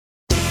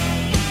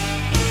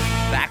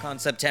Back on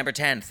September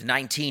 10th,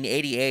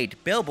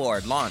 1988,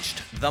 Billboard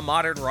launched the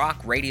Modern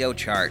Rock Radio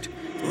Chart,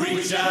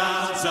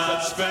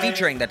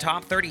 featuring the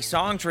top 30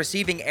 songs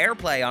receiving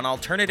airplay on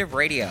alternative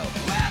radio.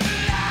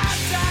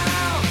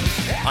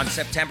 On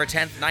September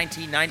 10th,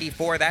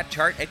 1994, that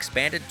chart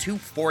expanded to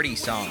 40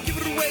 songs.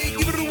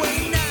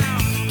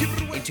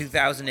 In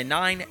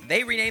 2009,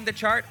 they renamed the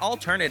chart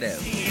Alternative.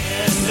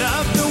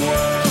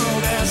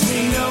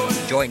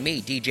 Join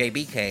me, DJ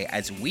BK,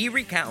 as we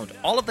recount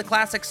all of the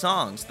classic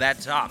songs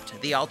that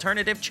topped the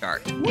Alternative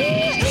chart.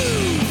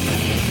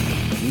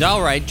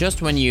 All right,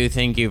 just when you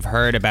think you've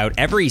heard about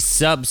every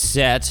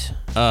subset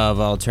of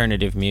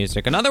alternative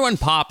music, another one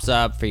pops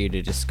up for you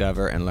to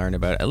discover and learn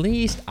about. At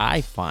least I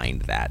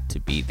find that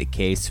to be the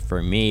case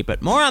for me,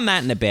 but more on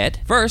that in a bit.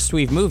 First,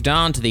 we've moved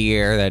on to the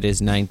year that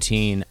is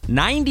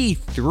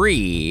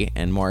 1993,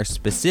 and more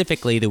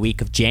specifically, the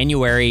week of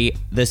January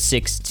the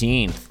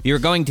 16th. If you're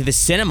going to the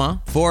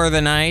cinema for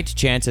the night,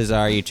 chances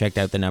are you checked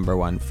out the number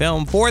one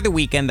film for the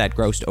weekend that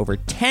grossed over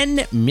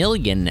 10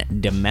 million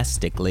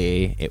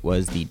domestically. It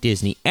was the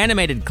Disney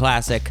animated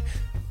classic,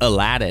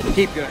 Aladdin.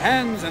 Keep your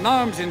hands and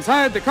arms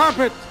inside the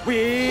carpet.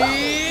 We're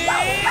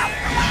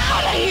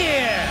out of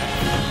here!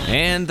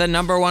 And the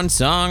number one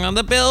song on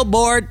the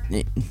Billboard.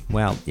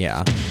 Well,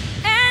 yeah.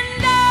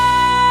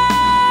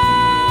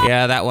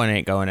 Yeah, that one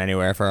ain't going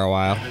anywhere for a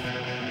while.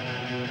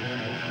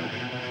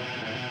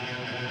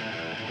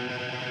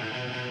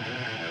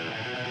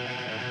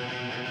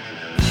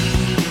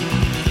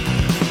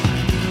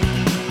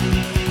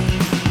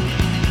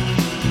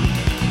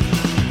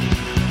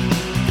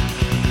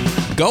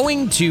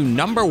 Going to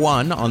number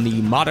one on the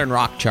Modern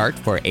Rock chart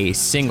for a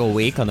single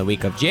week on the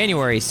week of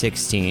January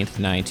 16th,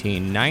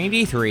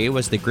 1993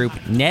 was the group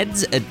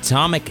Ned's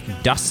Atomic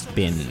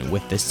Dustbin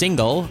with the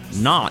single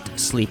Not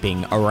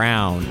Sleeping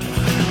Around.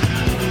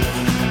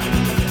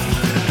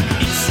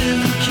 It's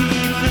in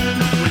keeping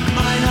with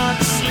my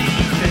not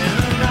sleeping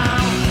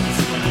around.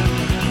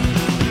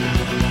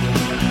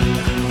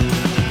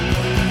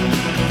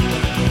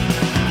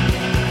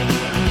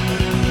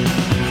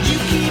 You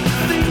keep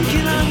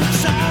thinking I'm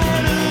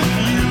tired of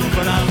you,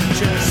 but I'm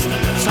just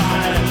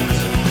tired.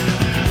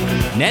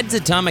 Ned's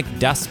Atomic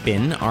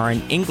Dustbin are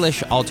an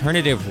English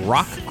alternative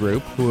rock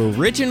group who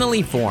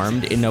originally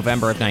formed in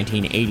November of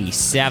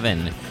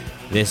 1987.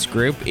 This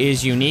group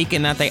is unique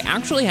in that they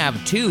actually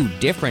have two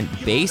different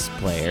bass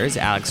players.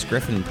 Alex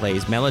Griffin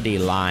plays melody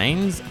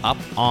lines up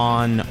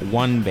on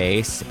one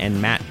bass,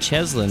 and Matt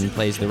Cheslin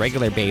plays the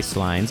regular bass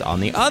lines on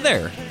the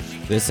other.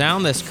 The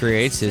sound this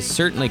creates is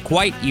certainly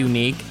quite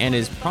unique and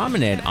is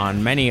prominent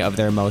on many of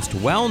their most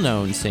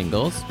well-known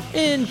singles,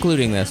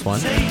 including this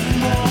one. Take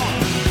more.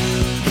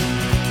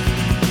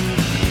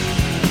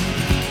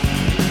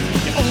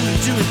 You only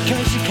do it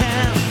 'cause you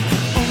can.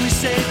 Only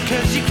say it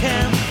 'cause you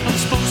can. I'm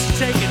supposed to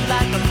take it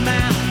like a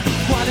man.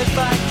 What if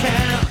I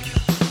can't?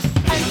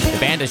 The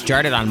band has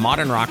charted on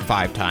Modern Rock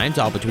 5 times,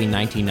 all between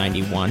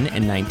 1991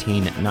 and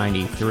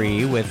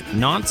 1993, with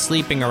Not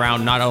Sleeping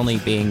Around not only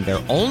being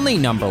their only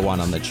number one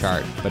on the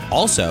chart, but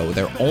also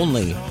their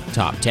only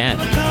top 10.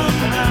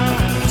 Come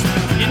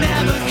round. You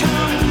never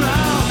come round.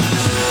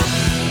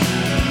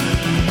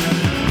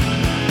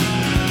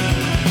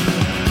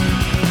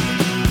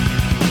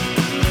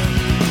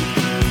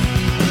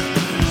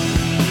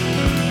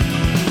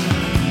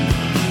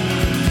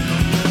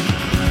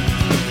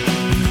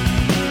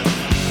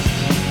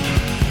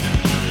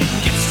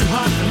 Gets too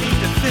hard for me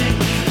to think.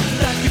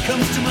 Life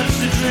becomes too much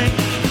to drink.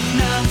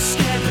 Now I'm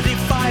scared that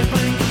if I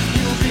blink,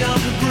 you'll be on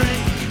the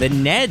brink. The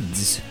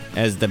Neds,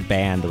 as the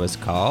band was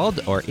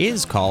called, or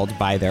is called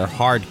by their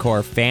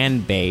hardcore fan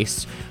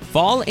base,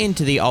 fall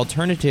into the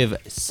alternative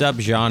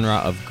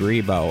subgenre of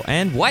Grebo.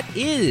 And what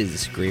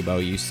is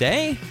Grebo, you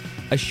say?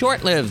 A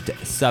short-lived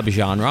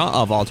subgenre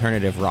of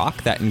alternative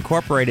rock that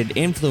incorporated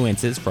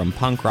influences from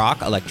punk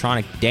rock,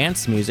 electronic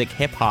dance music,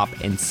 hip-hop,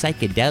 and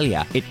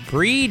psychedelia. It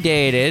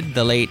predated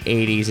the late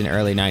 80s and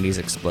early 90s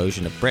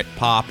explosion of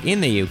Britpop in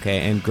the UK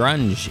and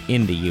grunge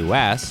in the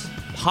US.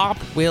 Pop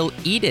Will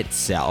Eat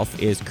Itself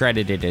is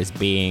credited as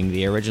being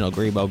the original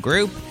Grebo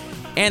group,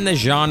 and the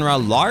genre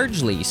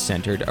largely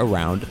centered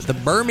around the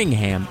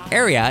Birmingham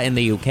area in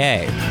the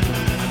UK.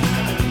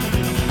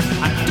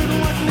 I don't know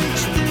what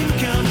makes you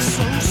think I'm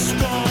so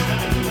strong.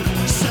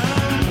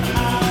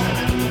 Somehow.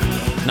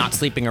 Not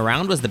Sleeping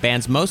Around was the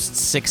band's most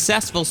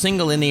successful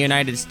single in the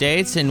United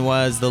States and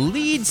was the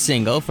lead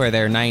single for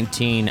their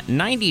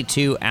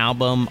 1992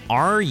 album,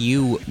 Are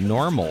You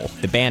Normal?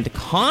 The band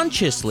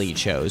consciously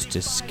chose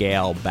to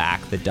scale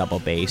back the double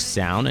bass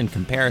sound in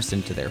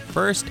comparison to their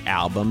first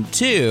album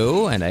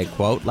to, and I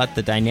quote, let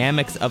the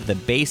dynamics of the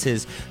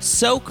basses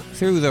soak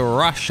through the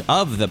rush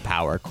of the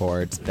power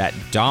chords that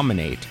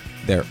dominate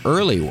their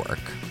early work.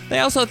 They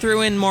also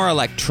threw in more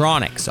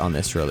electronics on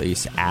this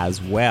release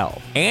as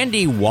well.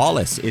 Andy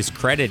Wallace is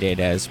credited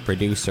as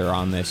producer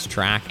on this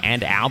track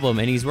and album,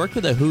 and he's worked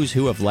with a who's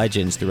who of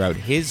legends throughout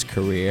his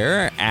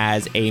career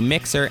as a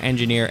mixer,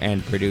 engineer,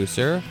 and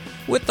producer,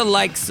 with the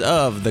likes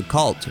of The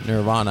Cult,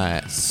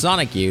 Nirvana,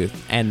 Sonic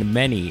Youth, and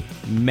many,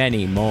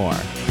 many more.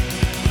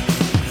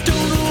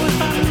 Don't know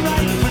if I'm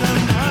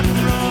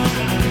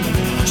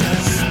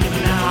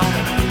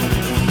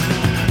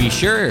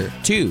sure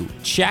to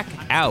check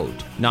out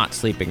Not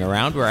Sleeping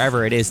Around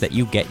wherever it is that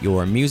you get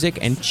your music,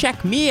 and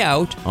check me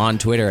out on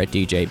Twitter at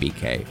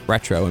DJBK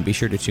Retro, and be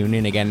sure to tune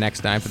in again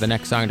next time for the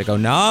next song to go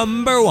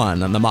number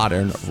 1 on the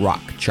modern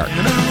rock chart.